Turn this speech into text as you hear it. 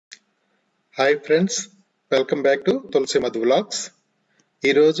Hi friends, welcome back to తులసిమధు vlogs.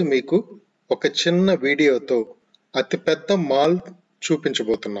 ఈరోజు మీకు ఒక చిన్న వీడియోతో అతిపెద్ద మాల్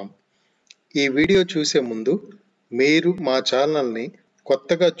చూపించబోతున్నాం. ఈ వీడియో చూసే ముందు మీరు మా ఛానల్ని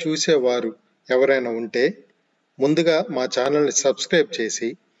కొత్తగా చూసేవారు ఎవరైనా ఉంటే ముందుగా మా ఛానల్ని సబ్స్క్రైబ్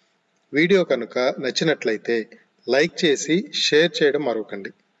చేసి వీడియో కనుక నచ్చినట్లయితే లైక్ చేసి షేర్ చేయడం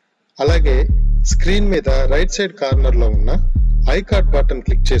మరవకండి. అలాగే స్క్రీన్ మీద రైట్ సైడ్ కార్నర్లో ఉన్న ఐకార్డ్ బటన్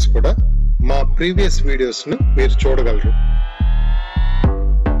క్లిక్ చేసి కూడా మా ప్రీవియస్ వీడియోస్ను మీరు చూడగలరు.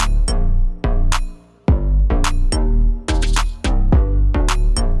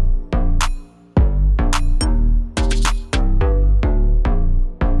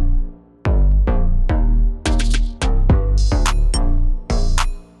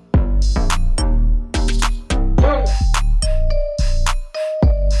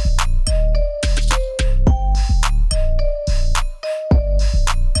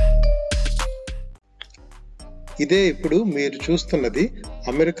 ఇదే ఇప్పుడు మీరు చూస్తున్నది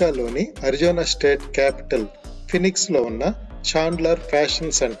అమెరికాలోని అరిజోనా స్టేట్ క్యాపిటల్ ఫినిక్స్లో ఉన్న Chandler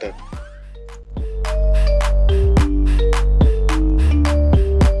fashion centre.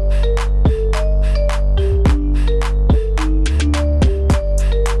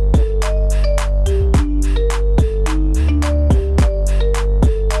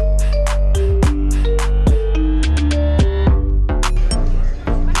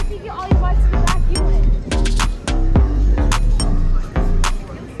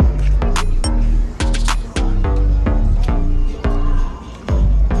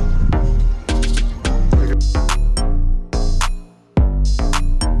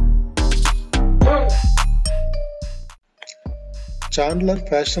 Chandler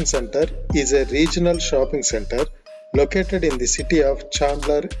Fashion Center is a regional shopping center located in the city of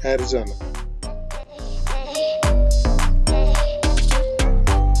Chandler, Arizona.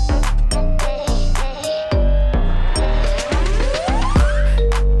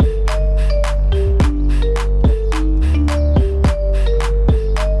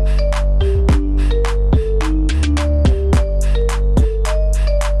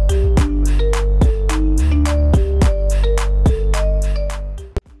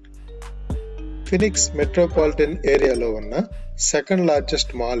 Phoenix metropolitan ఏరియాలో ఉన్న సెకండ్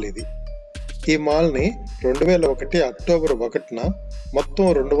లార్జెస్ట్ మాల్ ఇది. ఈ మాల్ని 2001 అక్టోబర్ 1న మొత్తం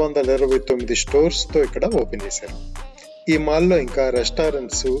 229 స్టోర్స్తో ఇక్కడ ఓపెన్ చేశారు. ఈ మాల్లో ఇంకా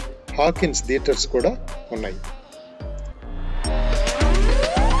రెస్టారెంట్స్, హార్కిన్స్ థియేటర్స్ కూడా ఉన్నాయి.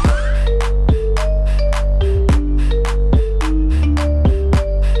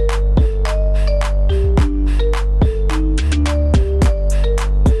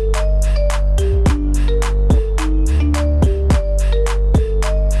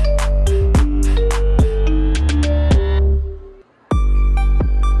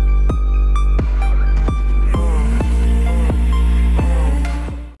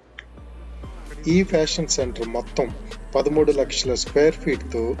 ఈ ఫ్యాషన్ సెంటర్ మొత్తం 13 లక్షల స్క్వేర్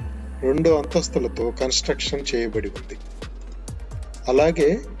ఫీట్తో 2 అంతస్తులతో కన్స్ట్రక్షన్ చేయబడి ఉంది. అలాగే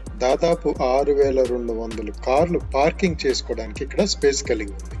దాదాపు 6,200 కార్లు పార్కింగ్ చేసుకోవడానికి ఇక్కడ స్పేస్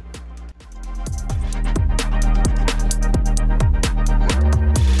కలిగి ఉంది.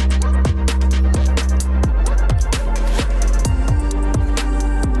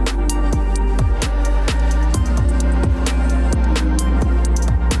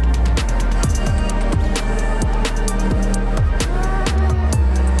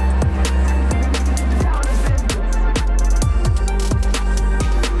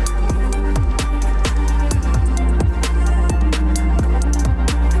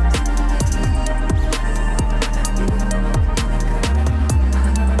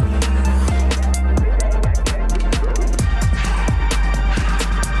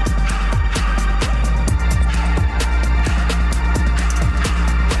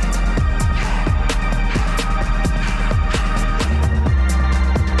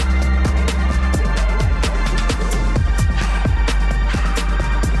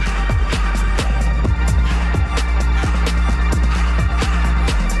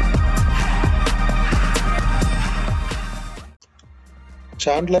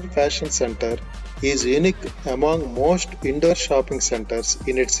 Chandler Fashion Center is unique among most indoor shopping centers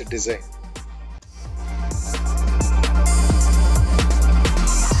in its design.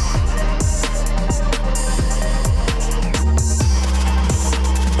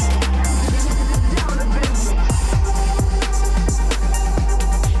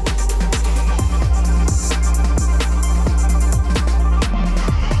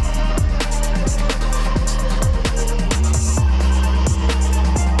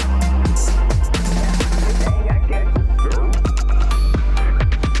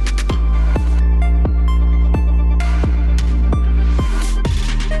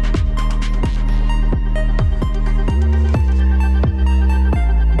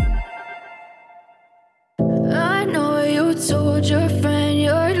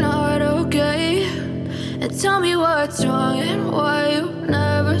 Tell me what's wrong and why you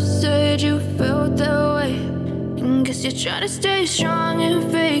never said you felt that way. Guess you're trying to stay strong and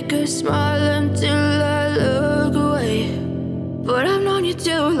fake a smile until I look away. But I've known you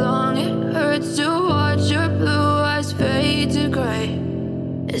too long, it hurts to watch your blue eyes fade to grey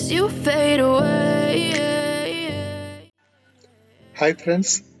as you fade away. Hi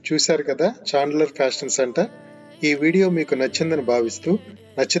friends, చూశారు కదా Chandler fashion centre. ఈ video మీకు నచ్చిందని భావిస్తూ,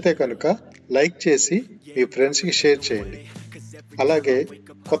 నచ్చితే కనుక like చేసి మీ ఫ్రెండ్స్కి షేర్ చేయండి. అలాగే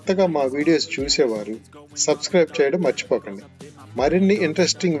కొత్తగా మా వీడియోస్ చూసేవారు సబ్స్క్రైబ్ చేయడం మర్చిపోకండి. మరిన్ని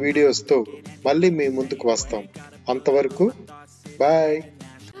ఇంట్రెస్టింగ్ వీడియోస్తో మళ్ళీ మీ ముందుకు వస్తాం. అంతవరకు బాయ్.